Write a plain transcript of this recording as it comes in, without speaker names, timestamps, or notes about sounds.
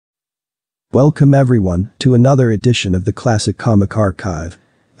Welcome everyone to another edition of the Classic Comic Archive,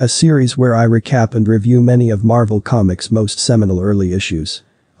 a series where I recap and review many of Marvel Comics' most seminal early issues.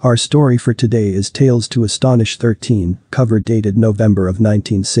 Our story for today is Tales to Astonish 13, cover dated November of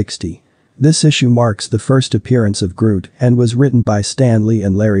 1960. This issue marks the first appearance of Groot and was written by Stan Lee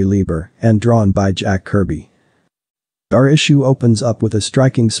and Larry Lieber and drawn by Jack Kirby. Our issue opens up with a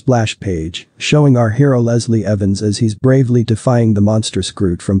striking splash page, showing our hero Leslie Evans as he's bravely defying the monstrous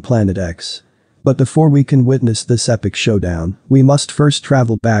Groot from Planet X. But before we can witness this epic showdown, we must first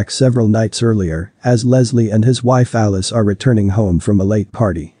travel back several nights earlier, as Leslie and his wife Alice are returning home from a late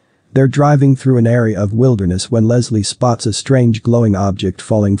party. They're driving through an area of wilderness when Leslie spots a strange glowing object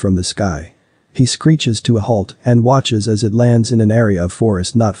falling from the sky. He screeches to a halt and watches as it lands in an area of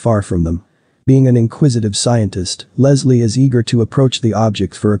forest not far from them. Being an inquisitive scientist, Leslie is eager to approach the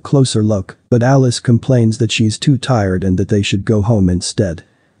object for a closer look, but Alice complains that she's too tired and that they should go home instead.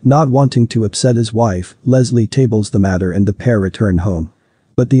 Not wanting to upset his wife, Leslie tables the matter and the pair return home.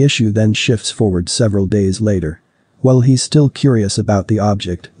 But the issue then shifts forward several days later. While he's still curious about the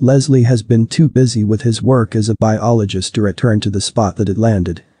object, Leslie has been too busy with his work as a biologist to return to the spot that it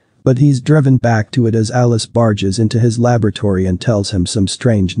landed. But he's driven back to it as Alice barges into his laboratory and tells him some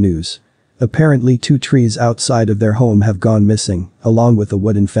strange news. Apparently 2 trees outside of their home have gone missing, along with a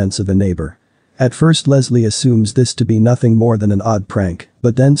wooden fence of a neighbor. At first Leslie assumes this to be nothing more than an odd prank,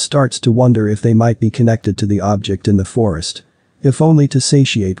 but then starts to wonder if they might be connected to the object in the forest. If only to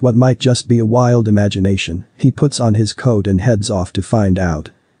satiate what might just be a wild imagination, he puts on his coat and heads off to find out.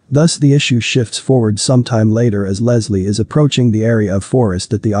 Thus the issue shifts forward sometime later as Leslie is approaching the area of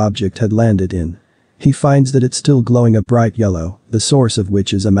forest that the object had landed in. He finds that it's still glowing a bright yellow, the source of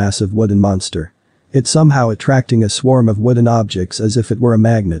which is a massive wooden monster. It's somehow attracting a swarm of wooden objects as if it were a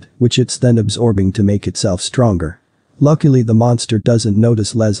magnet, which it's then absorbing to make itself stronger. Luckily the monster doesn't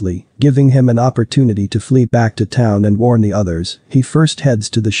notice Leslie, giving him an opportunity to flee back to town and warn the others. He first heads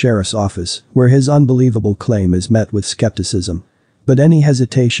to the sheriff's office, where his unbelievable claim is met with skepticism. But any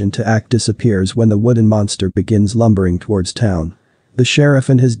hesitation to act disappears when the wooden monster begins lumbering towards town. The sheriff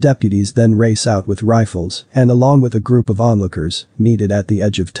and his deputies then race out with rifles and along with a group of onlookers, meet it at the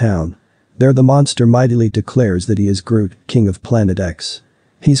edge of town. There the monster mightily declares that he is Groot, king of Planet X.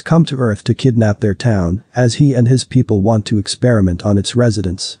 He's come to Earth to kidnap their town, as he and his people want to experiment on its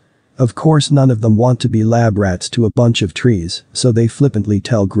residents. Of course none of them want to be lab rats to a bunch of trees, so they flippantly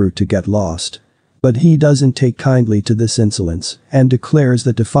tell Groot to get lost. But he doesn't take kindly to this insolence and declares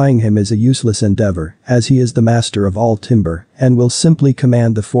that defying him is a useless endeavor, as he is the master of all timber and will simply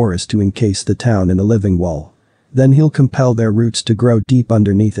command the forest to encase the town in a living wall. Then he'll compel their roots to grow deep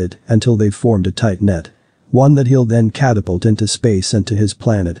underneath it until they've formed a tight net. One that he'll then catapult into space and to his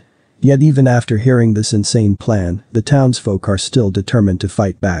planet. Yet even after hearing this insane plan, the townsfolk are still determined to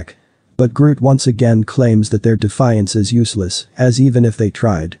fight back. But Groot once again claims that their defiance is useless, as even if they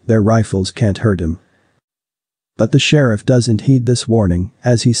tried, their rifles can't hurt him. But the sheriff doesn't heed this warning,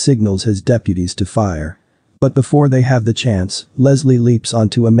 as he signals his deputies to fire. But before they have the chance, Leslie leaps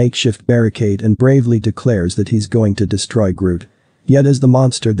onto a makeshift barricade and bravely declares that he's going to destroy Groot. Yet as the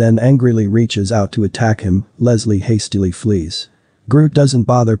monster then angrily reaches out to attack him, Leslie hastily flees. Groot doesn't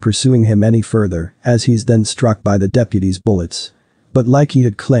bother pursuing him any further, as he's then struck by the deputies' bullets. But like he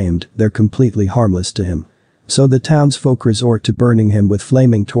had claimed, they're completely harmless to him. So the townsfolk resort to burning him with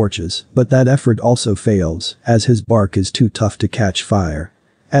flaming torches, but that effort also fails, as his bark is too tough to catch fire.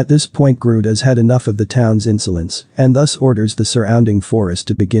 At this point Groot has had enough of the town's insolence, and thus orders the surrounding forest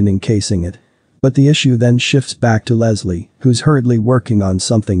to begin encasing it. But the issue then shifts back to Leslie, who's hurriedly working on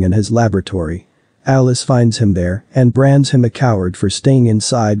something in his laboratory. Alice finds him there and brands him a coward for staying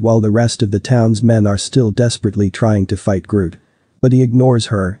inside while the rest of the town's men are still desperately trying to fight Groot. But he ignores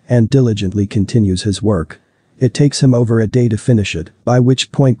her and diligently continues his work. It takes him over a day to finish it, by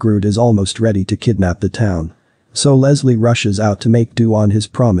which point Groot is almost ready to kidnap the town. So Leslie rushes out to make do on his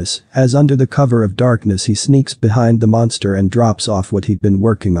promise, as under the cover of darkness he sneaks behind the monster and drops off what he'd been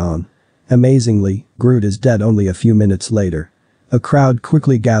working on. Amazingly, Groot is dead only a few minutes later. A crowd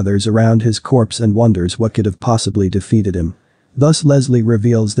quickly gathers around his corpse and wonders what could have possibly defeated him. Thus Leslie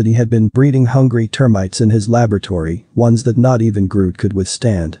reveals that he had been breeding hungry termites in his laboratory, ones that not even Groot could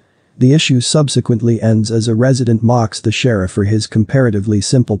withstand. The issue subsequently ends as a resident mocks the sheriff for his comparatively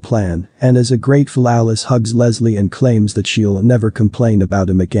simple plan, and as a grateful Alice hugs Leslie and claims that she'll never complain about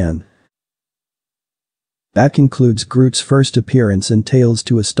him again. That concludes Groot's first appearance in Tales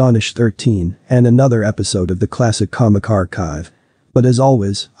to Astonish 13 and another episode of the Classic Comic Archive. But as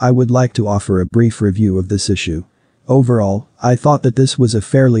always, I would like to offer a brief review of this issue. Overall, I thought that this was a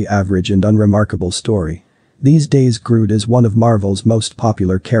fairly average and unremarkable story. These days Groot is one of Marvel's most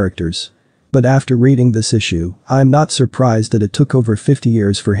popular characters. But after reading this issue, I'm not surprised that it took over 50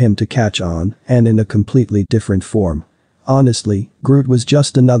 years for him to catch on, and in a completely different form. Honestly, Groot was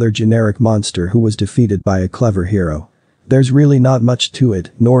just another generic monster who was defeated by a clever hero. There's really not much to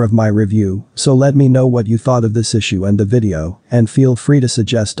it, nor of my review, so let me know what you thought of this issue and the video, and feel free to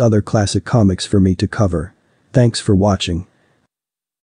suggest other classic comics for me to cover. Thanks for watching.